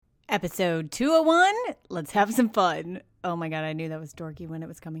Episode 201, let's have some fun. Oh my God, I knew that was dorky when it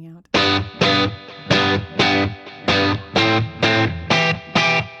was coming out.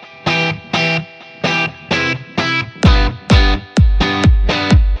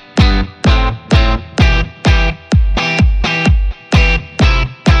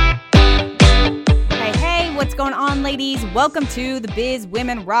 Hey, what's going on, ladies? Welcome to the Biz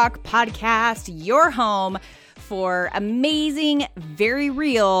Women Rock podcast, your home for amazing, very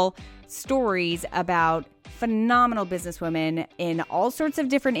real stories about phenomenal businesswomen in all sorts of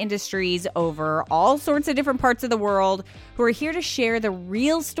different industries over all sorts of different parts of the world who are here to share the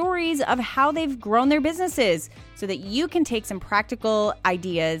real stories of how they've grown their businesses so that you can take some practical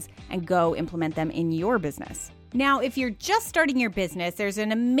ideas and go implement them in your business. Now, if you're just starting your business, there's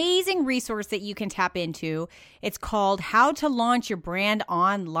an amazing resource that you can tap into. It's called How to Launch Your Brand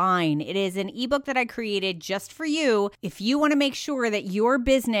Online. It is an ebook that I created just for you. If you want to make sure that your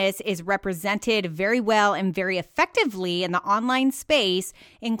business is represented very well and very effectively in the online space,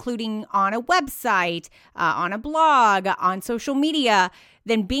 including on a website, on a blog, on social media,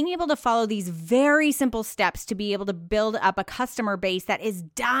 then being able to follow these very simple steps to be able to build up a customer base that is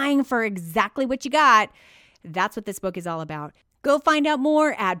dying for exactly what you got, that's what this book is all about. Go find out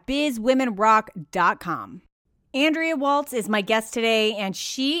more at bizwomenrock.com. Andrea Waltz is my guest today, and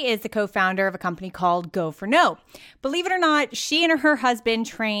she is the co-founder of a company called Go for No. Believe it or not, she and her husband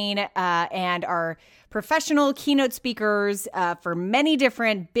train and are professional keynote speakers for many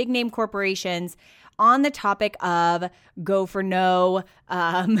different big-name corporations on the topic of Go for No,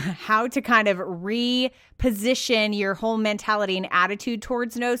 how to kind of reposition your whole mentality and attitude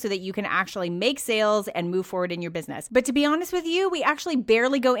towards no so that you can actually make sales and move forward in your business. But to be honest with you, we actually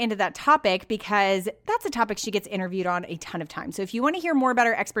barely go into that topic because that's a topic she gets interviewed on a ton of times. So if you want to hear more about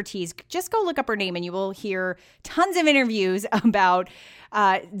her expertise, just go look up her name and you will hear tons of interviews about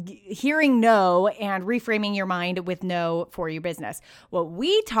hearing no and reframing your mind with no for your business. What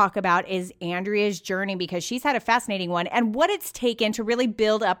we talk about is Andrea's journey because she's had a fascinating one and what it's taken to really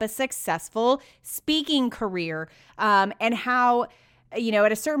build up a successful speaking career and how, you know,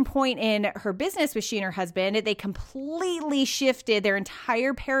 at a certain point in her business with she and her husband, they completely shifted their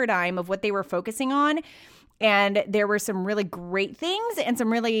entire paradigm of what they were focusing on. And there were some really great things and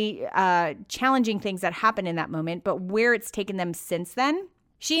some really challenging things that happened in that moment, but where it's taken them since then.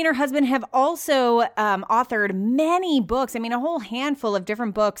 She and her husband have also authored many books. I mean, a whole handful of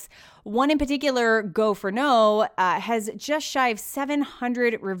different books. One in particular, Go for No, has just shy of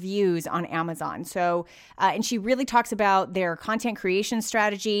 700 reviews on Amazon. So, and she really talks about their content creation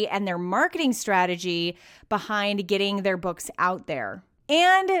strategy and their marketing strategy behind getting their books out there.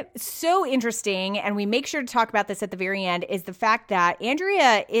 And so interesting, and we make sure to talk about this at the very end, is the fact that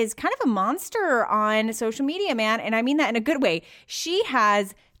Andrea is kind of a monster on social media, man. And I mean that in a good way. She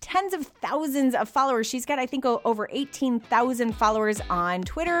has tens of thousands of followers. She's got, I think, over 18,000 followers on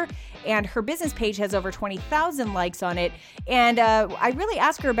Twitter, and her business page has over 20,000 likes on it. And I really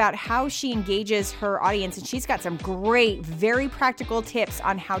asked her about how she engages her audience, and she's got some great, very practical tips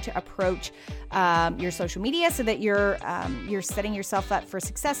on how to approach your social media so that you're setting yourself up for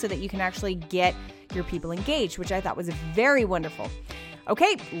success so that you can actually get your people engaged, which I thought was very wonderful.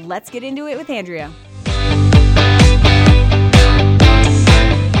 Okay, let's get into it with Andrea.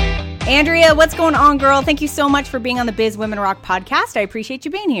 Andrea, what's going on, girl? Thank you so much for being on the Biz Women Rock podcast. I appreciate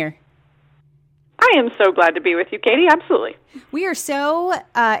you being here. I am so glad to be with you, Katie. Absolutely. We are so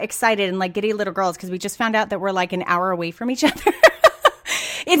excited and like giddy little girls because we just found out that we're like an hour away from each other.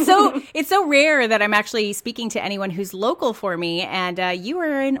 It's so rare that I'm actually speaking to anyone who's local for me. And you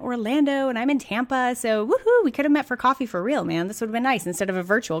are in Orlando and I'm in Tampa. So woohoo, we could have met for coffee for real, man. This would have been nice instead of a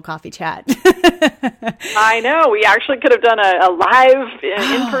virtual coffee chat. I know. We actually could have done a live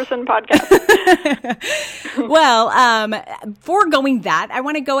in-person podcast. Well, foregoing that, I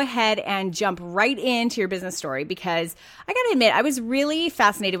want to go ahead and jump right into your business story because I got to admit, I was really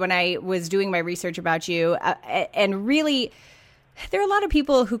fascinated when I was doing my research about you and really... There are a lot of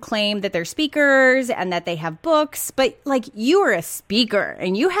people who claim that they're speakers and that they have books, but like you are a speaker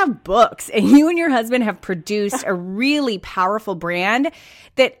and you have books and you and your husband have produced a really powerful brand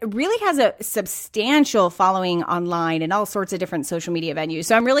that really has a substantial following online and all sorts of different social media venues.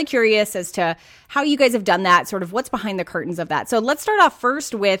 So I'm really curious as to how you guys have done that, sort of what's behind the curtains of that. So let's start off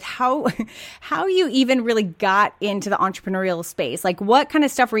first with how you even really got into the entrepreneurial space. Like what kind of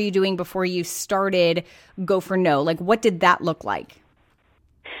stuff were you doing before you started Go for No? Like what did that look like?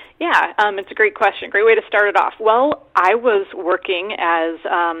 Yeah, it's a great question. Great way to start it off. Well, I was working as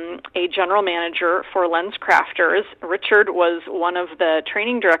a general manager for LensCrafters. Richard was one of the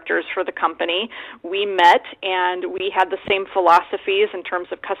training directors for the company. We met, and we had the same philosophies in terms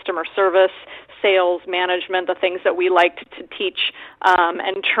of customer service, sales, management, the things that we liked to teach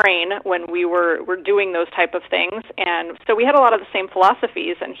and train when we were doing those type of things. And so we had a lot of the same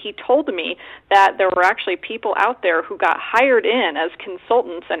philosophies, and he told me that there were actually people out there who got hired in as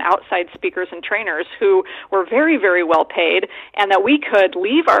consultants and outside speakers and trainers who were very, very well paid, and that we could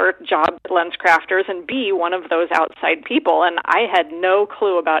leave our job at LensCrafters and be one of those outside people. And I had no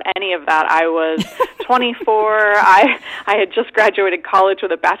clue about any of that. I was 24. I had just graduated college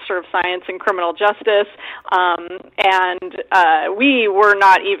with a Bachelor of Science in Criminal Justice, and we were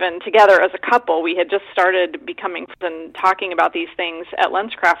not even together as a couple. We had just started becoming friends and talking about these things at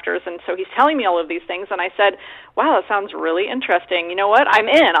LensCrafters, and so he's telling me all of these things, and I said, wow, that sounds really interesting. You know what? I'm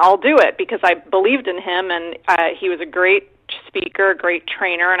in. I'll do it, because I believed in him, and he was a great speaker, a great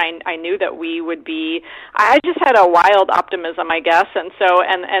trainer, and I knew that we would be. I just had a wild optimism, I guess, and so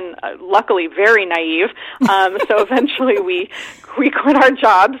and luckily very naive. So eventually we quit our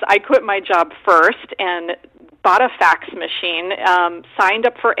jobs. I quit my job first and bought a fax machine, signed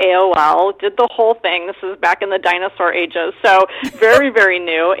up for AOL, did the whole thing. This was back in the dinosaur ages, so very, very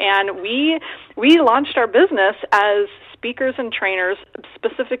new. And we launched our business as speakers and trainers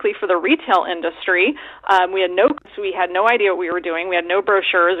specifically for the retail industry. We had no idea what we were doing. We had no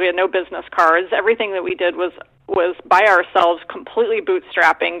brochures. We had no business cards. Everything that we did was by ourselves, completely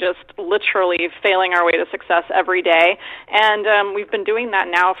bootstrapping, just literally failing our way to success every day. And we've been doing that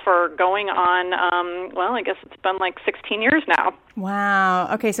now for going on, well, I guess it's been like 16 years now.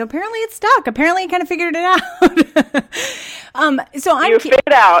 Wow. Okay, so apparently it's stuck. Apparently you kind of figured it out. You figured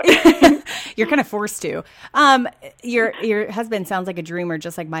it out. You're kind of forced to. Your husband sounds like a dreamer,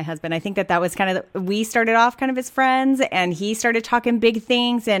 just like my husband. I think that was kind of, we started off kind of as friends, and he started talking big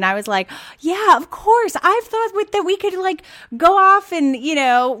things, and I was like, yeah, of course. I've thought that we could like go off and,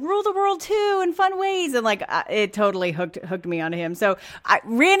 rule the world too in fun ways. And like, it totally hooked me onto him. So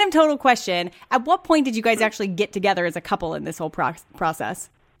random total question. At what point did you guys actually get together as a couple in this whole process?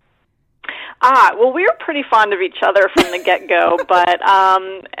 Well, we were pretty fond of each other from the get-go, but,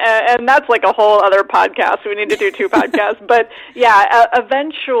 and that's like a whole other podcast. We need to do 2 podcasts. But yeah,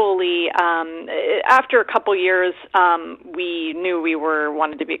 eventually, after a couple years, we knew we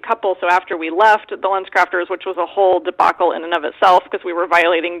wanted to be a couple. So after we left the LensCrafters, which was a whole debacle in and of itself, because we were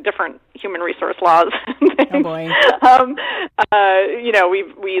violating different human resource laws. Oh boy.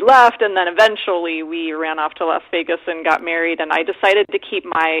 We left, and then eventually we ran off to Las Vegas and got married, and I decided to keep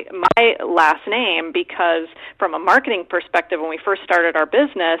my last name, because from a marketing perspective, when we first started our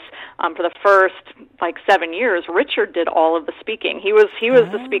business, for the first 7 years, Richard did all of the speaking. He was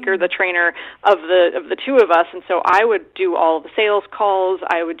the speaker, the trainer of the two of us, and so I would do all of the sales calls,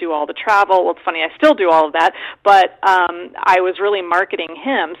 I would do all the travel. Well, it's funny, I still do all of that, but I was really marketing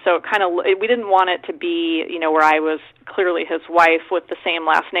him, so we didn't want it to be, where I was clearly his wife with the same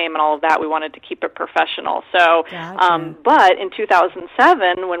last name and all of that. We wanted to keep it professional. So, gotcha. But in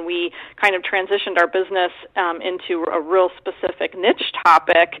 2007, when we kind of transitioned our business into a real specific niche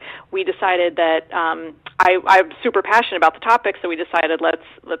topic, we decided that I'm super passionate about the topic, so we decided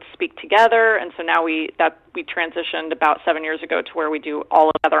let's speak together, and so now we transitioned about 7 years ago to where we do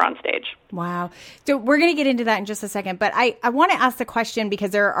all together on stage. Wow. So we're going to get into that in just a second, but I want to ask the question,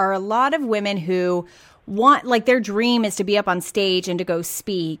 because there are a lot of women who want, their dream is to be up on stage and to go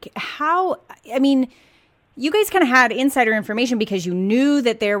speak. You guys kind of had insider information because you knew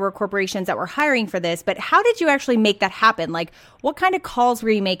that there were corporations that were hiring for this, but how did you actually make that happen? What kind of calls were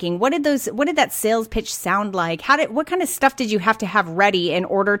you making? What did that sales pitch sound like? What kind of stuff did you have to have ready in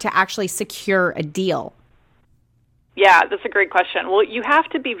order to actually secure a deal? Yeah, that's a great question. Well, you have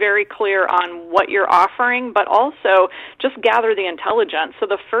to be very clear on what you're offering, but also just gather the intelligence. So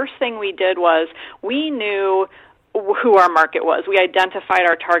the first thing we did was we knew who our market was. We identified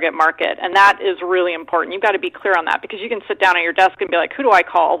our target market, and that is really important. You've got to be clear on that, because you can sit down at your desk and be like, who do I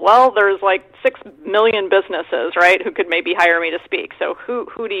call? Well, there's 6 million businesses, right, who could maybe hire me to speak. So who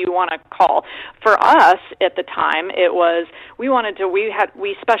do you want to call? For us at the time, it was we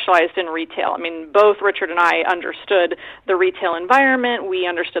specialized in retail. Both Richard and I understood the retail environment. We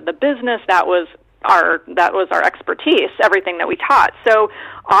understood the business. That was our expertise, everything that we taught. So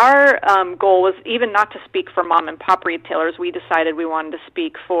our goal was even not to speak for mom and pop retailers. We decided we wanted to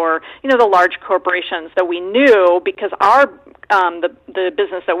speak for, the large corporations that we knew, because our the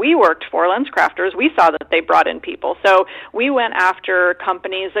business that we worked for, LensCrafters, we saw that they brought in people. So we went after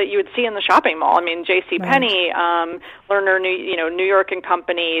companies that you would see in the shopping mall. I mean, JCPenney, Lerner, New York and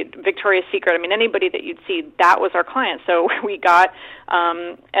Company, Victoria's Secret. I mean, anybody that you'd see, that was our client. So we got,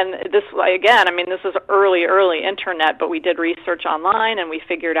 and this, again, I mean, this is early internet, but we did research online and we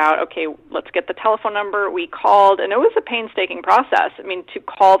figured out, okay, let's get the telephone number. We called, and it was a painstaking process. I mean, to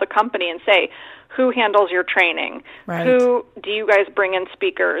call the company and say, who handles your training? Right. Who do you guys bring in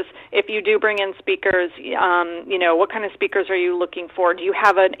speakers? If you do bring in speakers, what kind of speakers are you looking for? Do you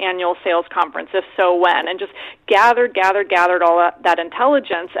have an annual sales conference? If so, when? And just gathered all that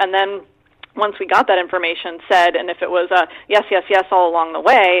intelligence, and then once we got that information, said, and if it was a yes all along the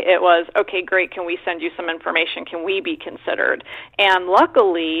way, it was, okay, great, can we send you some information? Can we be considered? And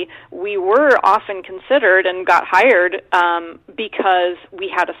luckily, we were often considered and got hired because we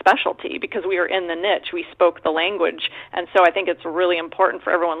had a specialty, because we were in the niche. We spoke the language. And so I think it's really important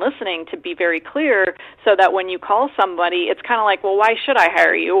for everyone listening to be very clear so that when you call somebody, it's kind of like, well, why should I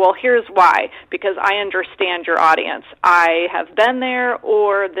hire you? Well, here's why. Because I understand your audience. I have been there,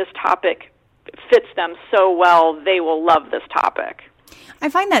 or this topic fits them so well, they will love this topic. I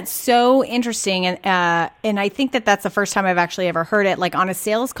find that so interesting, and I think that that's the first time I've actually ever heard it. Like on a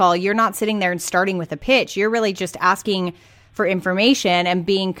sales call, you're not sitting there and starting with a pitch. You're really just asking for information and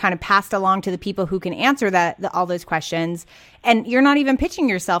being kind of passed along to the people who can answer all those questions. And you're not even pitching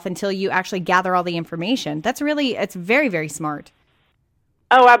yourself until you actually gather all the information. It's very, very smart.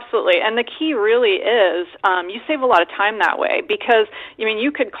 Oh, absolutely. And the key really is you save a lot of time that way, because,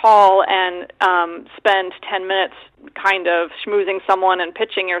 you could call and spend 10 minutes kind of schmoozing someone and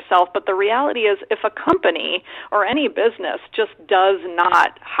pitching yourself, but the reality is if a company or any business just does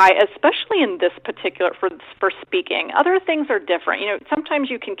not especially in this particular, for speaking, other things are different.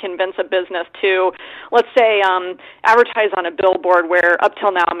 Sometimes you can convince a business to, let's say, advertise on a billboard where up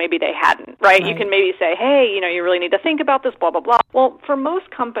till now maybe they hadn't, right? You can maybe say, hey, you really need to think about this, blah, blah, blah. Well, for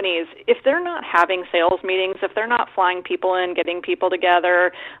most companies, if they're not having sales meetings, if they're not flying people in, getting people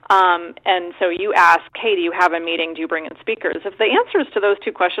together, and so you ask, hey, do you have a meeting? Do you bring in speakers? If the answers to those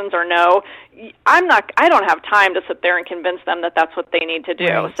two questions are no, I don't have time to sit there and convince them that that's what they need to do.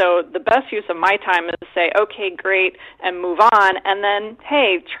 Right. So the best use of my time is to say, okay, great, and move on, and then,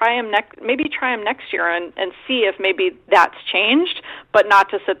 hey, try them next year and see if maybe that's changed, but not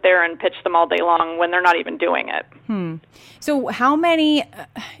to sit there and pitch them all day long when they're not even doing it. So how many,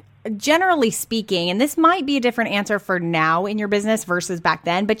 generally speaking, and this might be a different answer for now in your business versus back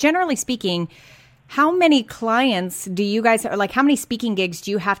then, but generally speaking, how many clients do you guys, like how many speaking gigs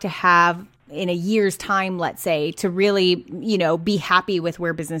do you have to have in a year's time, let's say, to really, be happy with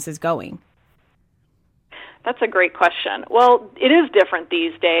where business is going? That's a great question. Well, it is different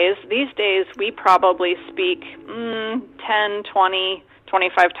these days. These days, we probably speak 10, 20,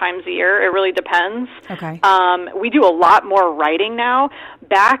 25 times a year. It really depends. Okay. We do a lot more writing now.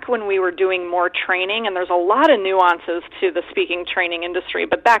 Back when we were doing more training, and there's a lot of nuances to the speaking training industry,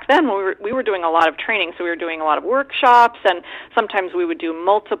 but back then we were doing a lot of training, so we were doing a lot of workshops, and sometimes we would do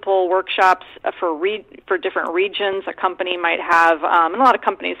multiple workshops for different regions. A company might have, and a lot of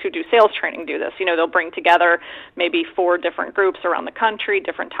companies who do sales training do this. They'll bring together maybe 4 different groups around the country,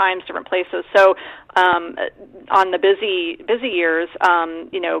 different times, different places. So on the busy years,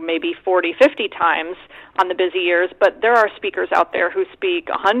 maybe 40, 50 times on the busy years, but there are speakers out there who speak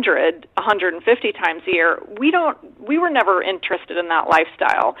 100, 150 times a year. We were never interested in that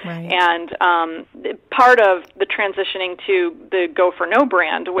lifestyle. Right. And part of the transitioning to the Go for No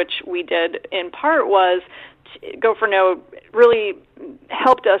brand, which we did in part, was Go for No really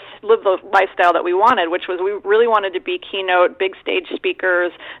helped us live the lifestyle that we wanted, which was we really wanted to be keynote, big stage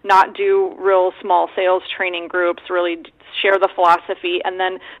speakers, not do real small sales training groups, really share the philosophy, and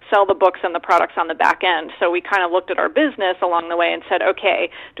then sell the books and the products on the back end. So we kind of looked at our business along the way and said, okay,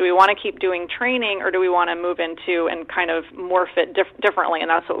 do we want to keep doing training, or do we want to move into and kind of morph it differently? And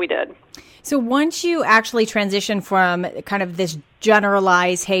that's what we did. So once you actually transition from kind of this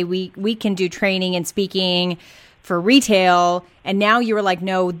generalized, hey, we can do training and speaking for retail, and now you were like,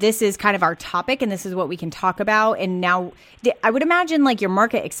 no, this is kind of our topic and this is what we can talk about. And now I would imagine like your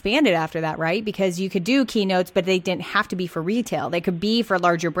market expanded after that, right? Because you could do keynotes, but they didn't have to be for retail. They could be for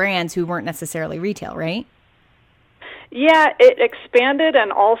larger brands who weren't necessarily retail, right? Yeah, it expanded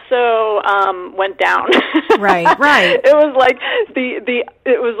and also went down. Right. It was like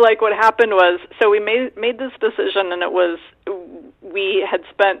it was like what happened was, so we made this decision, and it was we had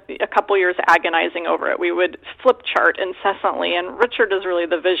spent a couple years agonizing over it. We would flip chart incessantly, and Richard is really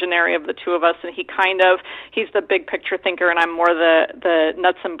the visionary of the two of us, and he's the big picture thinker, and I'm more the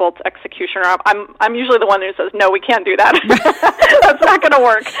nuts and bolts executioner. I'm usually the one who says, no, we can't do that. That's not going to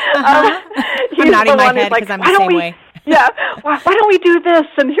work. I'm nodding my head because I'm the same way. Yeah, why don't we do this?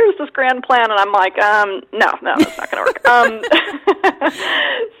 And here's this grand plan. And I'm like, no, that's not going to work.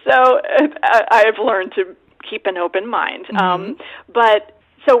 So I've learned to keep an open mind. But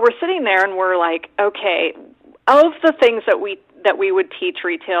so we're sitting there and we're like, okay, of the things that we would teach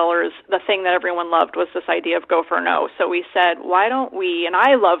retailers, the thing that everyone loved was this idea of go for no. So we said, why don't we, and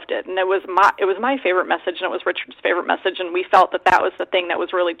I loved it, and it was my favorite message, and it was Richard's favorite message, and we felt that was the thing that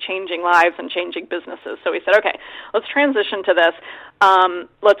was really changing lives and changing businesses. So we said, okay, let's transition to this.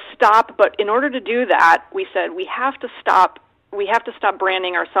 Let's stop, but in order to do that, we said we have to stop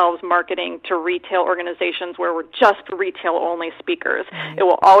branding ourselves marketing to retail organizations where we're just retail-only speakers. It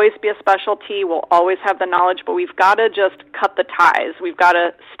will always be a specialty. We'll always have the knowledge, but we've got to just cut the ties. We've got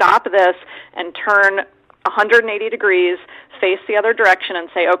to stop this and turn 180 degrees, face the other direction, and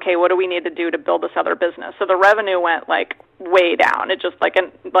say, okay, what do we need to do to build this other business? So the revenue went way down. It just like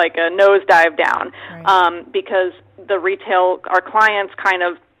a nosedive down, because our clients kind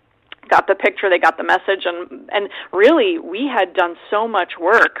of got the picture, they got the message, and really we had done so much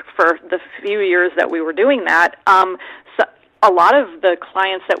work for the few years that we were doing that. So a lot of the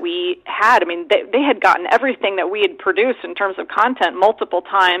clients that we had, I mean, they had gotten everything that we had produced in terms of content multiple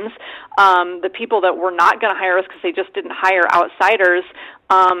times. The people that were not going to hire us because they just didn't hire outsiders,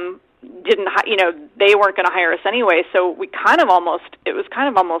 they weren't going to hire us anyway, so it was kind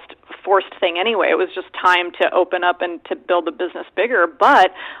of almost a forced thing anyway. It was just time to open up and to build the business bigger,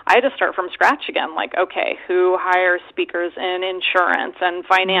 but I had to start from scratch again, like, okay, who hires speakers in insurance and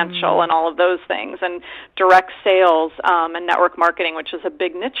financial and all of those things, and direct sales and network marketing, which is a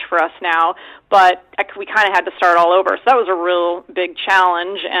big niche for us now, but we kind of had to start all over. So that was a real big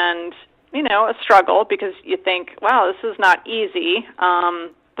challenge and, a struggle, because you think, wow, this is not easy,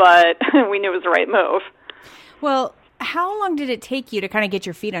 but we knew it was the right move. Well, how long did it take you to kind of get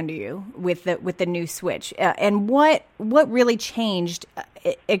your feet under you with the new switch? And what really changed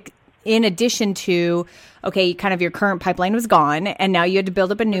in addition to, okay, kind of your current pipeline was gone and now you had to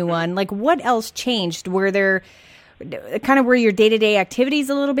build up a new one? Like, what else changed? Were your day-to-day activities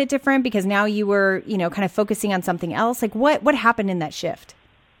a little bit different because now you were, kind of focusing on something else? Like, what happened in that shift?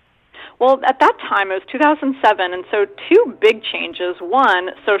 Well, at that time, it was 2007, and so two big changes. One,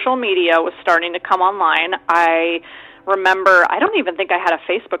 social media was starting to come online. I remember, I don't even think I had a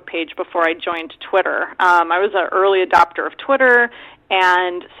Facebook page before I joined Twitter. I was an early adopter of Twitter,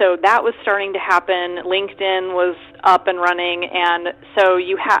 and so that was starting to happen. LinkedIn was up and running, and so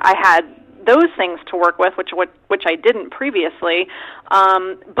I had those things to work with, which I didn't previously.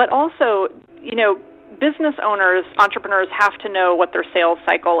 But also, business owners, entrepreneurs have to know what their sales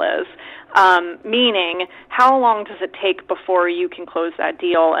cycle is, meaning how long does it take before you can close that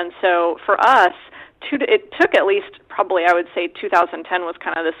deal? And so for us, it took at least probably, I would say 2010 was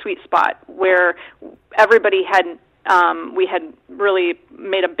kind of the sweet spot where everybody we had really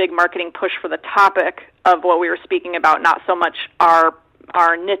made a big marketing push for the topic of what we were speaking about, not so much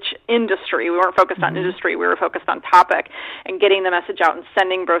our niche industry. We weren't focused on industry. We were focused on topic and getting the message out and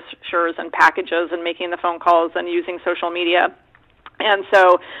sending brochures and packages and making the phone calls and using social media. And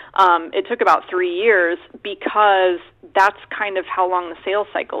so it took about 3 years because that's kind of how long the sales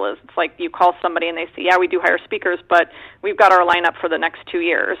cycle is. It's like you call somebody and they say, yeah, we do hire speakers, but we've got our lineup for the next 2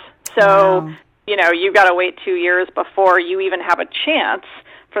 years. So, you've got to wait 2 years before you even have a chance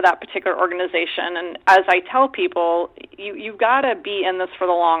for that particular organization. And as I tell people, you've got to be in this for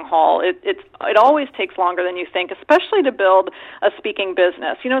the long haul. It always takes longer than you think, especially to build a speaking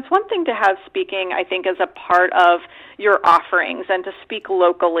business. It's one thing to have speaking, I think, as a part of your offerings and to speak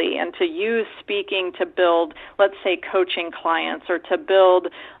locally and to use speaking to build, let's say, coaching clients or to build,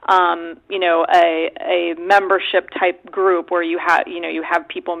 a membership type group where you have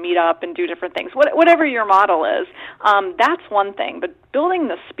people meet up and do different things. Whatever your model is, that's one thing. But building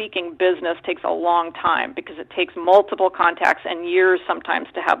the speaking business takes a long time because it takes multiple contacts and years sometimes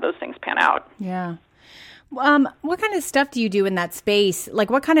to have those things pan out. Yeah. What kind of stuff do you do in that space? Like,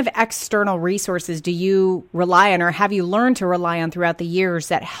 what kind of external resources do you rely on or have you learned to rely on throughout the years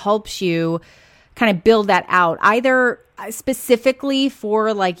that helps you kind of build that out, either specifically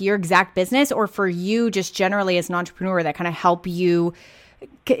for like your exact business or for you just generally as an entrepreneur that kind of help you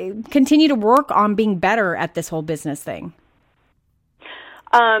continue to work on being better at this whole business thing?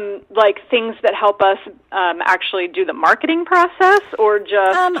 Like things that help us actually do the marketing process, or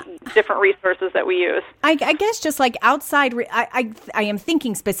just different resources that we use? I guess just like outside, I am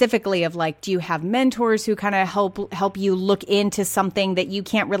thinking specifically of like, do you have mentors who kind of help you look into something that you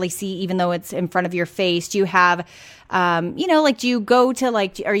can't really see even though it's in front of your face? Do you have, like, do you go to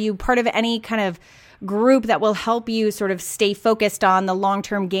like, are you part of any kind of group that will help you sort of stay focused on the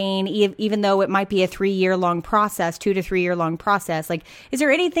long-term gain, even though it might be a 2 to 3 year long process? Like, is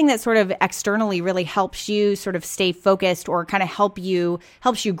there anything that sort of externally really helps you sort of stay focused or kind of helps you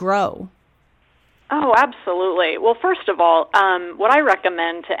grow? Oh, absolutely. Well, first of all, what I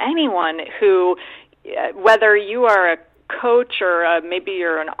recommend to anyone who, whether you are a coach or maybe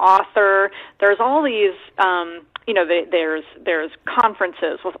you're an author, there's all these, there's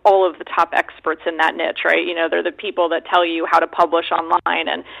conferences with all of the top experts in that niche, right? They're the people that tell you how to publish online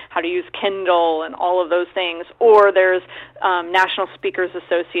and how to use Kindle and all of those things. Or there's National Speakers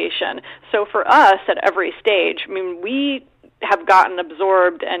Association. So for us at every stage, we have gotten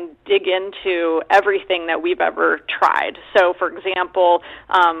absorbed and dig into everything that we've ever tried. So, for example,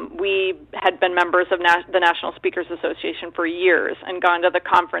 we had been members of the National Speakers Association for years and gone to the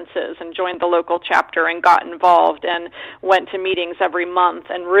conferences and joined the local chapter and got involved and went to meetings every month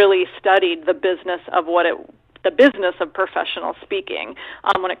and really studied the business of professional speaking.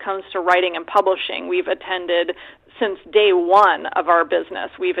 When it comes to writing and publishing, we've attended since day one of our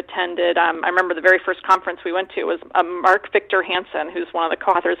business. We've attended, I remember the very first conference we went to was Mark Victor Hansen, who's one of the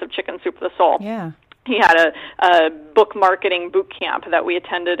co-authors of Chicken Soup for the Soul. Yeah. He had a book marketing boot camp that we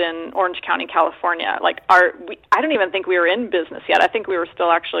attended in Orange County, California. I don't even think we were in business yet. I think we were still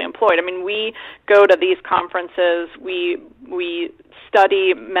actually employed. We go to these conferences. We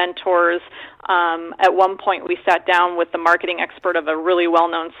study mentors. At one point, we sat down with the marketing expert of a really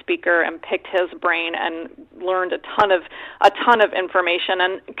well-known speaker and picked his brain and learned a ton of information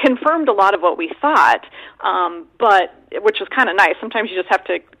and confirmed a lot of what we thought, which was kind of nice. Sometimes you just have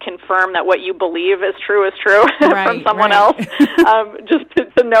to confirm that what you believe is true from someone else.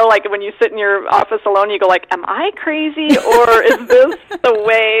 Just to know, like, when you sit in your office alone, you go like, am I crazy, or is this the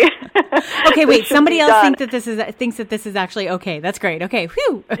way? Okay, wait, somebody else thinks that this is actually okay. That's great. Okay,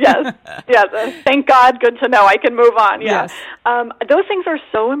 whew. Yes. Thank God. Good to know. I can move on. Yeah. Yes. Those things are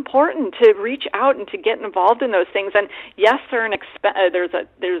so important, to reach out and to get involved in those things. And yes, there's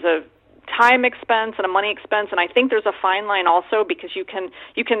a time expense and a money expense, and I think there's a fine line also, because you can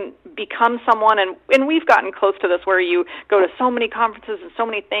become someone, and we've gotten close to this, where you go to so many conferences and so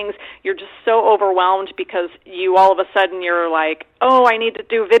many things, you're just so overwhelmed because you all of a sudden you're like, oh, I need to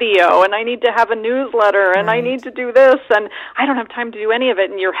do video, and I need to have a newsletter, and I need to do this, and I don't have time to do any of it,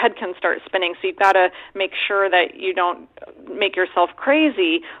 and your head can start spinning. So you've got to make sure that you don't make yourself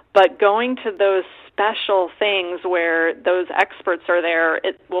crazy, but going to those special things where those experts are there,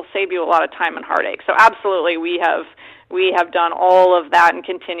 it will save you a lot of time and heartache. So absolutely, we have done all of that and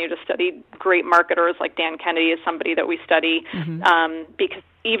continue to study great marketers. Like Dan Kennedy is somebody that we study, because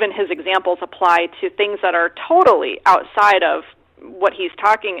even his examples apply to things that are totally outside of what he's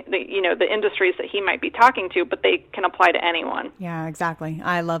talking, the industries that he might be talking to, but they can apply to anyone. Yeah, exactly.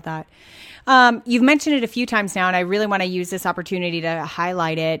 I love that. You've mentioned it a few times now, and I really want to use this opportunity to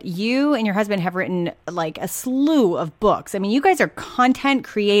highlight it. You and your husband have written like a slew of books. You guys are content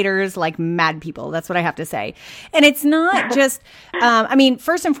creators like mad people. That's what I have to say. And it's not just,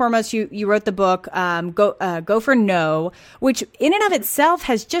 first and foremost, you wrote the book, Go for No, which in and of itself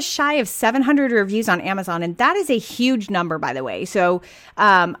has just shy of 700 reviews on Amazon. And that is a huge number, by the way. So,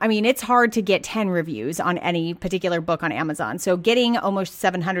 it's hard to get 10 reviews on any particular book on Amazon. So getting almost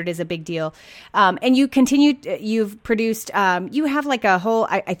 700 is a big deal. And you've produced, you have like a whole,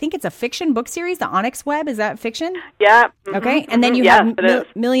 I think it's a fiction book series, The Onyx Web. Is that fiction? Yeah. Okay. And then you have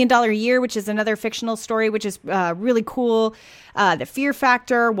 $1 Million Year, which is another fictional story, which is really cool. The Fear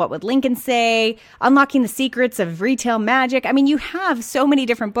Factor, What Would Lincoln Say, Unlocking the Secrets of Retail Magic. You have so many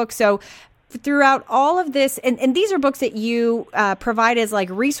different books. So throughout all of this, and these are books that you provide as like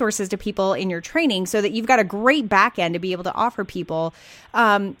resources to people in your training, so that you've got a great back end to be able to offer people.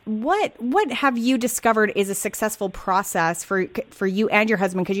 What have you discovered is a successful process for you and your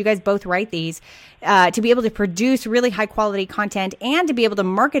husband, because you guys both write these, to be able to produce really high quality content and to be able to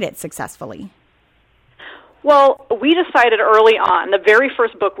market it successfully? Well, we decided early on, the very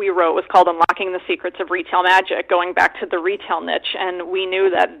first book we wrote was called Unlocking the Secrets of Retail Magic, going back to the retail niche, and we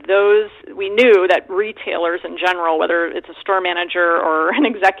knew that retailers in general, whether it's a store manager or an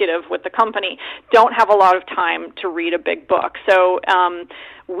executive with the company, don't have a lot of time to read a big book. So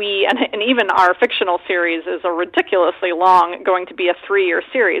and even our fictional series is a ridiculously long, going to be a 3-year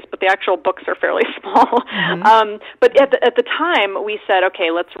series, but the actual books are fairly small. But at the time, we said,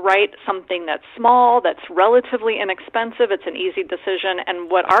 okay, let's write something that's small, that's relatively inexpensive, it's an easy decision, and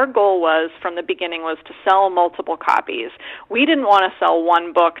what our goal was from the beginning was to sell multiple copies. We didn't want to sell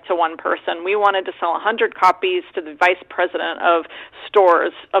one book to one person. We wanted to sell 100 copies to the vice president of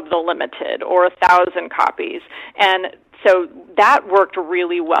stores of the limited, or 1,000 copies. And so that worked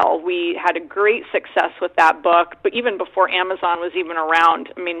really well. We had a great success with that book, but even before Amazon was even around,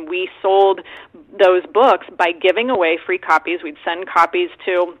 I mean, we sold those books by giving away free copies. We'd send copies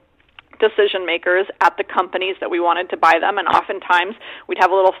to decision makers at the companies that we wanted to buy them, and oftentimes we'd have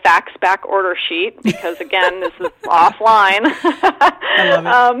a little fax back order sheet because, again, this is offline. I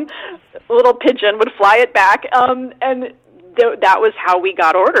love it. A little pigeon would fly it back, and that was how we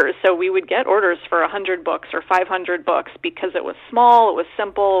got orders. So we would get orders for 100 books or 500 books because it was small, it was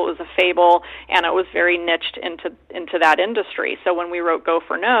simple, it was a fable, and it was very niched into that industry. So when we wrote Go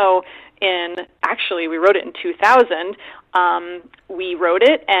for No, we wrote it in 2000. We wrote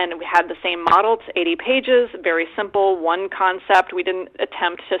it, and we had the same model. It's 80 pages, very simple, one concept. We didn't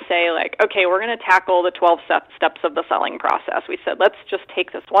attempt to say, like, okay, we're going to tackle the 12 steps of the selling process. We said, let's just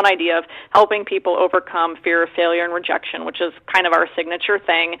take this one idea of helping people overcome fear of failure and rejection, which is kind of our signature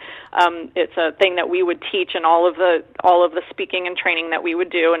thing. It's a thing that we would teach in all of the speaking and training that we would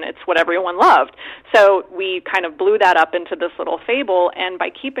do, and it's what everyone loved. So we kind of blew that up into this little fable, and by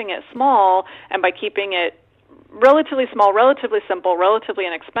keeping it small and by keeping it relatively small, relatively simple, relatively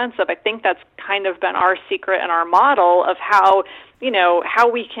inexpensive, I think that's kind of been our secret and our model of how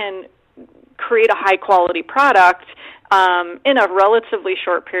we can create a high quality product in a relatively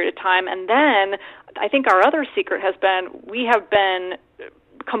short period of time. And then I think our other secret has been we have been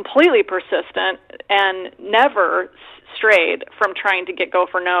completely persistent and never strayed from trying to get Go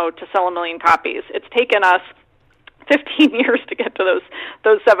for No to sell 1 million copies. It's taken us 15 years to get to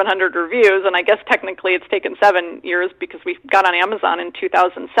those 700 reviews, and I guess technically it's taken 7 years because we got on Amazon in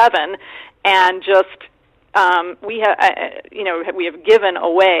 2007, and just we have given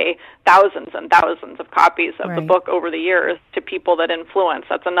away thousands and thousands of copies of the book over the years to people that influence.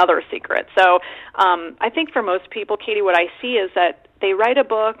 That's another secret. So I think for most people, Katie, what I see is that they write a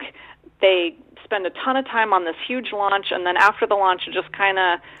book, they spend a ton of time on this huge launch, and then after the launch it just kind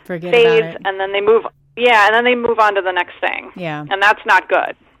of fades, and then they move. Yeah, and then they move on to the next thing. Yeah. And that's not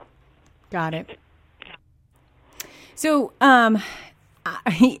good. Got it. So I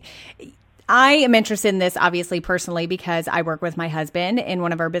am interested in this, obviously, personally, because I work with my husband in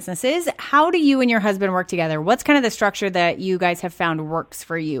one of our businesses. How do you and your husband work together? What's kind of the structure that you guys have found works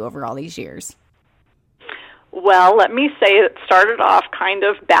for you over all these years? Well, let me say it started off kind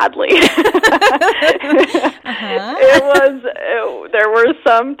of badly. There were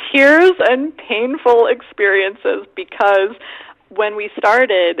some tears and painful experiences because when we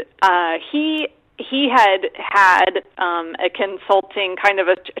started, he had a consulting kind of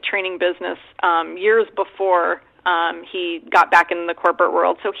a training business years before he got back into the corporate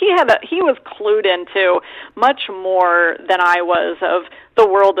world. So he was clued into much more than I was of the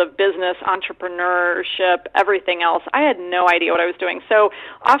world of business, entrepreneurship, everything else. I had no idea what I was doing. So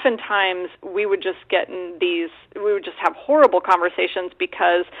oftentimes we would just have horrible conversations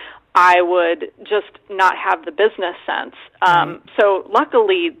because I would just not have the business sense. So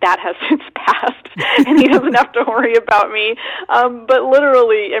luckily that has since passed, and he doesn't have to worry about me. But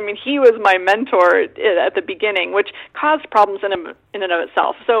literally, I mean, he was my mentor at the beginning, which caused problems in and of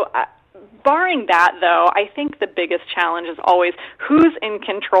itself. So barring that, though, I think the biggest challenge is always who's in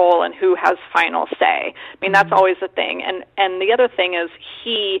control and who has final say. I mean, that's always the thing. And the other thing is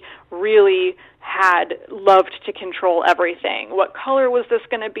he really had loved to control everything. What color was this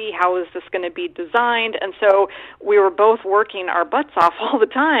going to be? How was this going to be designed? And so we were both working our butts off all the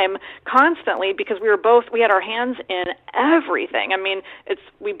time, constantly, because we had our hands in everything. I mean,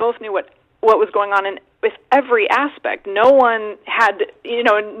 we both knew what was going on with every aspect. No one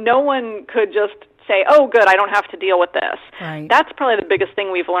could just say, oh, good, I don't have to deal with this. Right. That's probably the biggest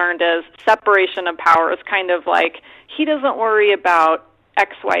thing we've learned is separation of power is kind of like he doesn't worry about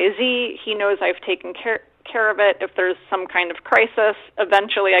X, Y, Z. He knows I've taken care of it. If there's some kind of crisis,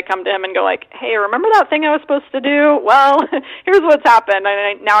 eventually I come to him and go like, hey, remember that thing I was supposed to do? Well, here's what's happened,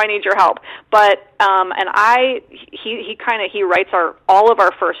 and now I need your help. But he writes all of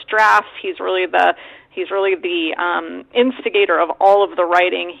our first drafts. He's really the instigator of all of the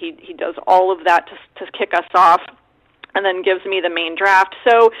writing. He does all of that to kick us off, and then gives me the main draft.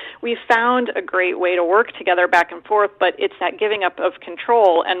 So we found a great way to work together back and forth, but it's that giving up of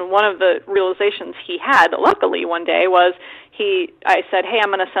control. And one of the realizations he had, luckily, one day was I said, hey, I'm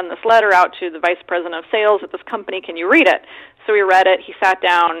going to send this letter out to the vice president of sales at this company. Can you read it? So he read it. He sat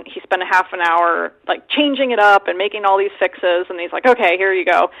down. He spent a half an hour like changing it up and making all these fixes. And he's like, okay, here you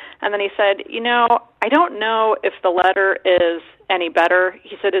go. And then he said, I don't know if the letter is any better.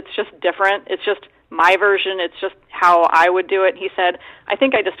 He said, it's just different. It's just my version. It's just how I would do it. He said, I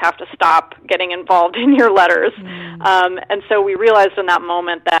think I just have to stop getting involved in your letters. And so we realized in that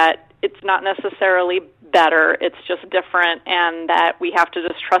moment that it's not necessarily better, it's just different, and that we have to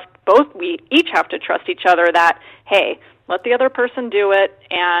just trust we each have to trust each other that, hey, let the other person do it,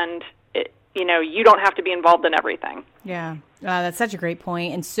 and you don't have to be involved in everything. Yeah, that's such a great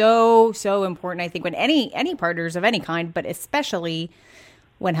point, and so important. I think when any partners of any kind, but especially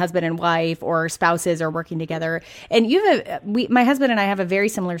when husband and wife or spouses are working together. And my husband and I have a very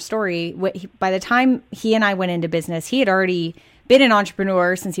similar story. By the time he and I went into business, he had already been an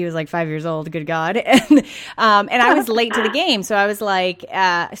entrepreneur since he was like 5 years old. Good God. And I was late to the game. So I was like,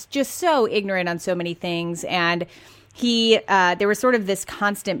 just so ignorant on so many things. And there was sort of this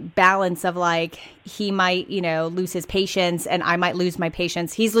constant balance of like, he might, lose his patience and I might lose my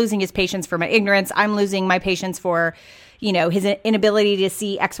patience. He's losing his patience for my ignorance. I'm losing my patience for, his inability to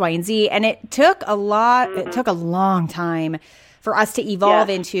see X, Y, and Z. And it took a long time for us to evolve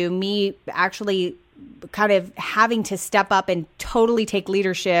into me actually kind of having to step up and totally take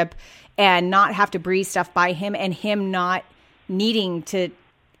leadership and not have to breeze stuff by him, and him not needing to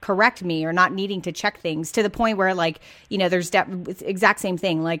correct me or not needing to check things, to the point where like, there's exact same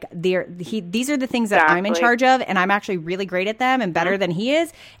thing. Like these are the things that I'm in charge of, and I'm actually really great at them and better than he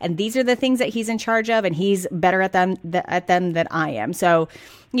is. And these are the things that he's in charge of, and he's better at them than I am. So,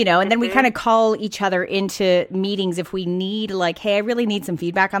 and then we kind of call each other into meetings if we need, like, hey, I really need some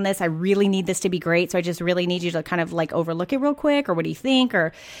feedback on this. I really need this to be great. So I just really need you to kind of like overlook it real quick, or what do you think?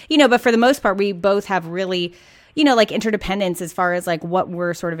 Or, but for the most part, we both have really, like interdependence as far as like what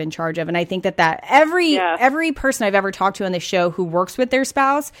we're sort of in charge of. And I think that every person I've ever talked to on this show who works with their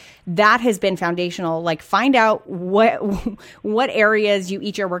spouse, that has been foundational. Like, find out what areas you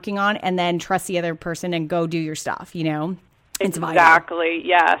each are working on, and then trust the other person and go do your stuff, It's exactly.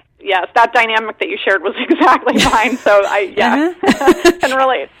 Vital. Yes. That dynamic that you shared was exactly mine. So can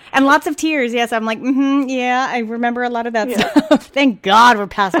relate. And lots of tears. Yes. I'm like, yeah, I remember a lot of that stuff. Thank God we're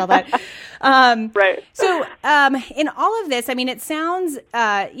past all that. Right. So, in all of this, I mean, it sounds,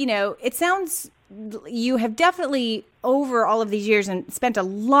 you have definitely over all of these years and spent a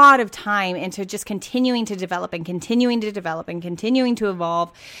lot of time into just continuing to develop and continuing to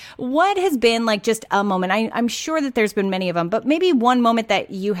evolve. What has been like just a moment? I'm sure that there's been many of them, but maybe one moment that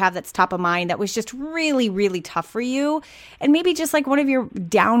you have that's top of mind that was just really, really tough for you, and maybe just like one of your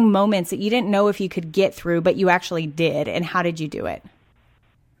down moments that you didn't know if you could get through, but you actually did. And how did you do it?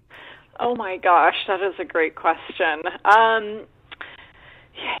 Oh my gosh, that is a great question.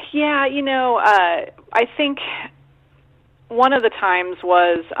 I think one of the times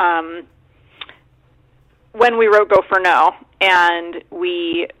was when we wrote Go for No, and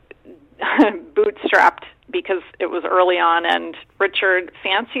we bootstrapped because it was early on, and Richard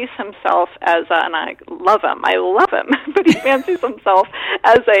fancies himself as and I love him, but he fancies himself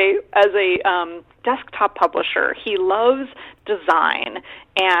as a desktop publisher. He loves design,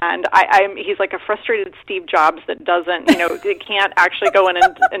 and he's like a frustrated Steve Jobs that doesn't, they can't actually go in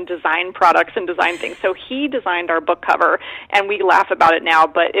and design products and design things. So he designed our book cover, and we laugh about it now,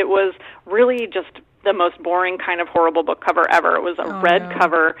 but it was really just the most boring kind of horrible book cover ever. It was a red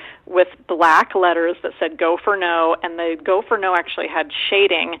cover with black letters that said Go for No, and the Go for No actually had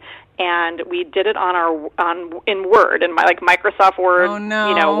shading, and we did it in Word, in Microsoft Word,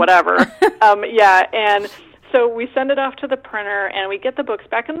 whatever. And so we send it off to the printer, and we get the books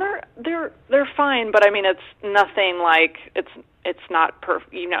back, and they're fine, but I mean, it's nothing like it's not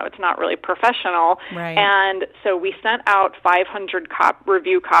it's not really professional. Right. And so we sent out 500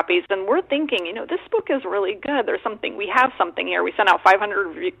 review copies, and we're thinking, this book is really good. We have something here. We sent out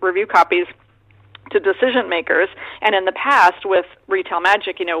 500 review copies to decision makers, and in the past with Retail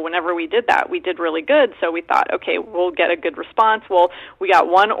Magic, whenever we did that, we did really good. So we thought, okay, we'll get a good response. Well, we got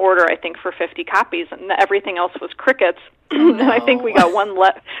one order, I think, for 50 copies, and everything else was crickets. And I think we got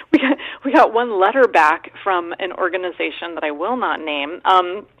we got one letter back from an organization that I will not name,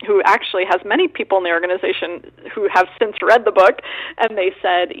 who actually has many people in the organization who have since read the book, and they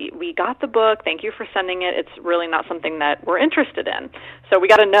said, we got the book, thank you for sending it, it's really not something that we're interested in. So we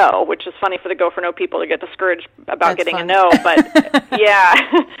got a no, which is funny for the Go for No people to get discouraged about getting a no, but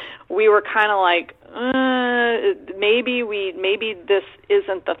we were kind of like, maybe this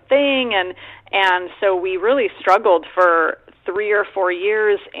isn't the thing, and so we really struggled for 3 or 4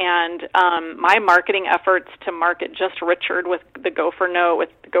 years, and my marketing efforts to market just Richard with the Go for No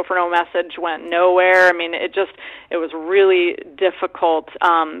message went nowhere. I mean, it was really difficult.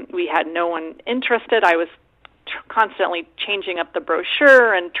 We had no one interested. I was constantly changing up the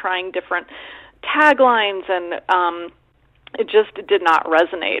brochure and trying different taglines, and it just did not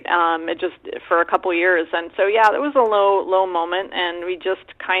resonate. It just for a couple years, and so yeah, it was a low moment, and we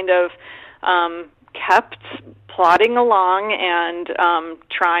just kind of kept plodding along and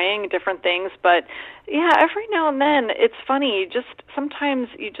trying different things. But yeah, every now and then it's funny. Sometimes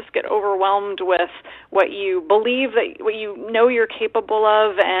you just get overwhelmed with what you believe, what you know you're capable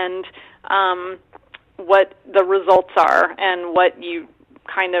of, and what the results are, and what you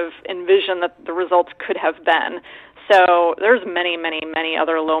kind of envision that the results could have been. So there's many, many, many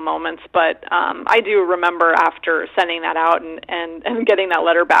other low moments, but I do remember after sending that out and getting that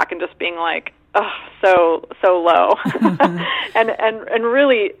letter back and just being like, oh, so low. and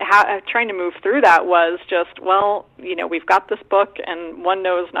really trying to move through that was just, well, we've got this book, and one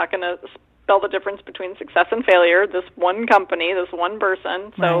no is not going to spell the difference between success and failure, this one company, this one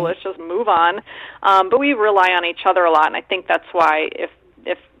person, so right. Let's just move on. But we rely on each other a lot, and I think that's why if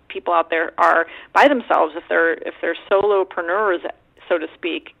people out there are by themselves, if they're solopreneurs, so to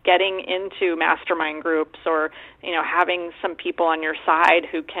speak, getting into mastermind groups, or having some people on your side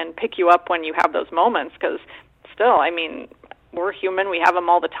who can pick you up when you have those moments, because still, I mean, we're human, we have them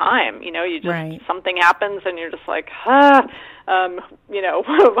all the time. You just right. Something happens and you're just like, I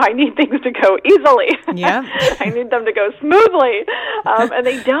need things to go easily. Yeah. I need them to go smoothly. And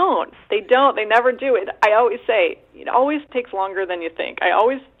they don't. They never do it. I always say, it always takes longer than you think. I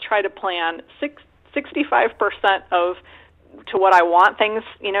always try to plan 65% to what I want things,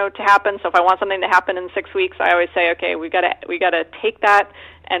 to happen. So if I want something to happen in 6 weeks, I always say, okay, we got to take that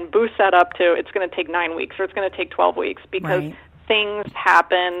and boost that up to it's going to take 9 weeks, or it's going to take 12 weeks, because right. things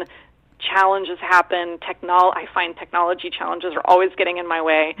happen, challenges happen. I find technology challenges are always getting in my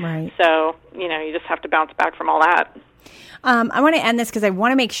way. Right. So, you just have to bounce back from all that. I want to end this because I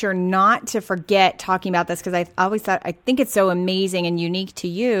want to make sure not to forget talking about this, because I think it's so amazing and unique to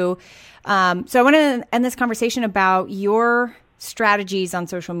you. So I want to end this conversation about your strategies on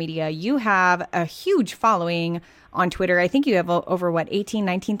social media. You have a huge following on Twitter. I think you have over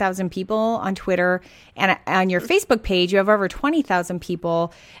 19,000 people on Twitter, and on your Facebook page, you have over 20,000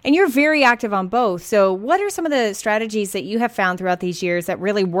 people, and you're very active on both. So what are some of the strategies that you have found throughout these years that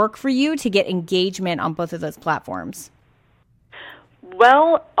really work for you to get engagement on both of those platforms?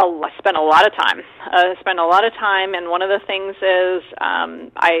 Well, I spend a lot of time. And one of the things is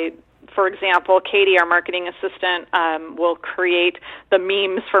for example, Katie, our marketing assistant, will create the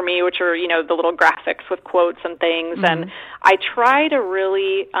memes for me, which are, the little graphics with quotes and things. Mm-hmm. And I try to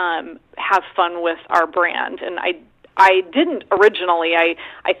really have fun with our brand. And I didn't originally. I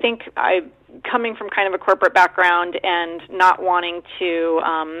think coming from kind of a corporate background and not wanting to,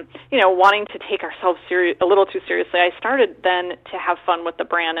 wanting to take ourselves a little too seriously, I started then to have fun with the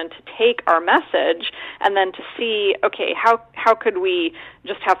brand and to take our message and then to see, okay, how could we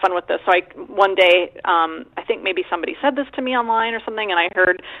just have fun with this? So one day, I think maybe somebody said this to me online or something, and I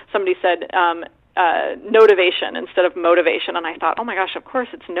heard somebody said, notivation instead of motivation, and I thought, oh my gosh, of course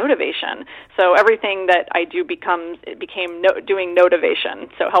it's notivation. So everything that I do became doing notivation.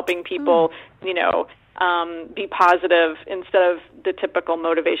 So helping people, be positive instead of the typical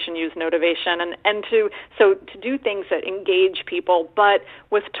motivation. Use notivation, and to do things that engage people. But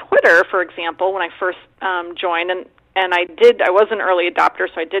with Twitter, for example, when I first joined, and I was an early adopter,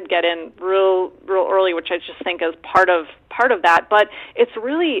 so I did get in real early, which I just think is part of that. But it's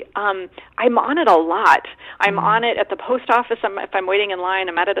really, I'm on it a lot. I'm on it at the post office. If I'm waiting in line,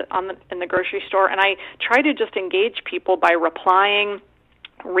 I'm at it in the grocery store, and I try to just engage people by replying,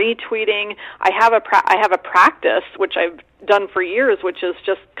 retweeting. I have a practice, which I've done for years, which is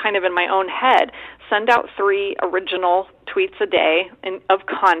just kind of in my own head. Send out 3 original tweets a day of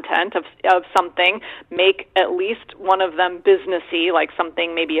content of something. Make at least one of them businessy, like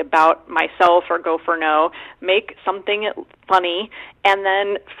something maybe about myself or Go for No. Make something funny, and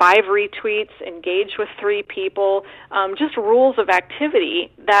then 5 retweets. Engage with 3 people. Just rules of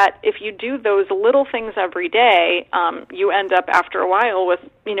activity that if you do those little things every day, you end up after a while with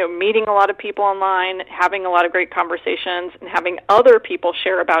meeting a lot of people online, having a lot of great conversations, and having other people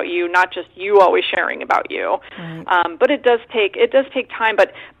share about you, not just you always sharing about you. Right. But it does take time,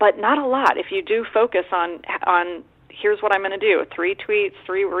 but not a lot. If you do focus on here's what I'm going to do: 3 tweets,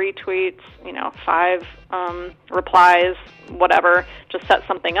 3 retweets, 5 replies, whatever. Just set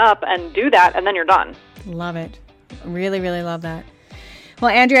something up and do that, and then you're done. Love it. Really, really love that. Well,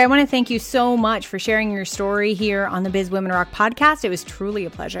 Andrea, I want to thank you so much for sharing your story here on the Biz Women Rock podcast. It was truly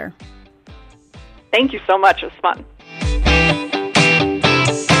a pleasure. Thank you so much. It was fun.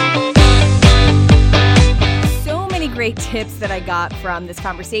 So many great tips that I got from this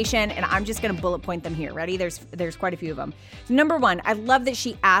conversation, and I'm just going to bullet point them here. Ready? There's quite a few of them. Number one, I love that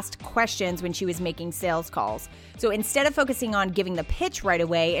she asked questions when she was making sales calls. So instead of focusing on giving the pitch right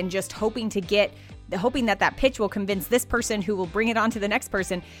away and just hoping that pitch will convince this person who will bring it on to the next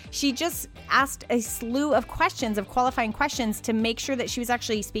person, she just asked a slew of questions, of qualifying questions, to make sure that she was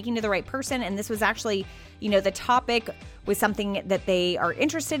actually speaking to the right person. And this was actually, the topic was something that they are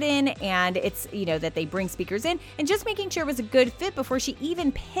interested in, and it's, that they bring speakers in, and just making sure it was a good fit before she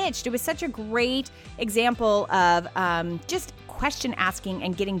even pitched. It was such a great example of just question asking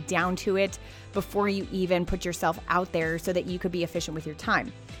and getting down to it before you even put yourself out there so that you could be efficient with your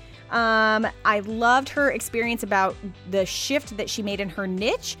time. I loved her experience about the shift that she made in her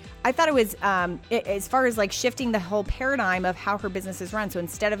niche. I thought it was, as far as like shifting the whole paradigm of how her business is run. So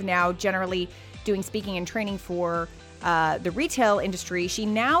instead of now generally doing speaking and training for the retail industry, she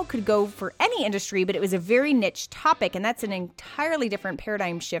now could go for any industry, but it was a very niche topic. And that's an entirely different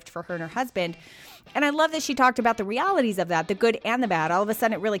paradigm shift for her and her husband. And I love that she talked about the realities of that, the good and the bad. All of a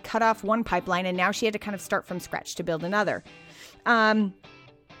sudden, it really cut off one pipeline, and now she had to kind of start from scratch to build another.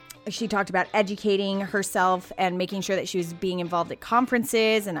 She talked about educating herself and making sure that she was being involved at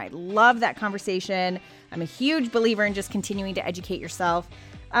conferences, and I love that conversation. I'm a huge believer in just continuing to educate yourself.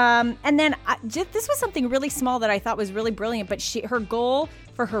 And then this was something really small that I thought was really brilliant, but her goal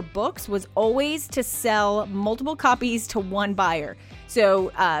for her books was always to sell multiple copies to one buyer.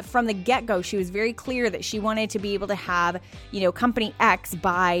 So from the get-go, she was very clear that she wanted to be able to have, company X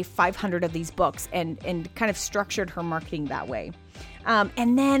buy 500 of these books, and kind of structured her marketing that way.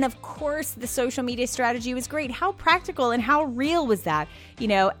 And then, of course, the social media strategy was great. How practical and how real was that?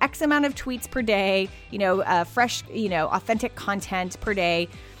 X amount of tweets per day, fresh, authentic content per day,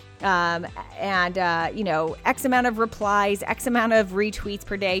 and X amount of replies, X amount of retweets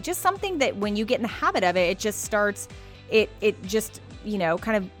per day. Just something that when you get in the habit of it, it just starts, it just,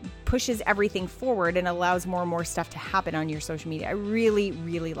 kind of pushes everything forward and allows more and more stuff to happen on your social media. I really,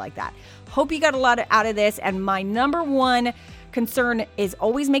 really like that. Hope you got a lot out of this. And my number one concern is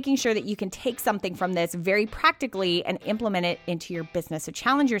always making sure that you can take something from this very practically and implement it into your business. So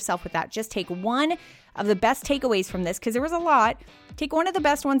challenge yourself with that. Just take one of the best takeaways from this, because there was a lot. Take one of the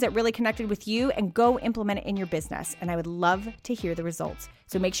best ones that really connected with you and go implement it in your business. And I would love to hear the results.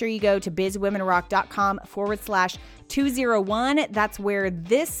 So make sure you go to bizwomenrock.com/201. That's where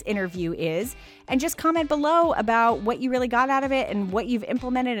this interview is. And just comment below about what you really got out of it and what you've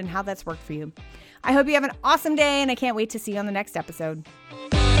implemented and how that's worked for you. I hope you have an awesome day, and I can't wait to see you on the next episode.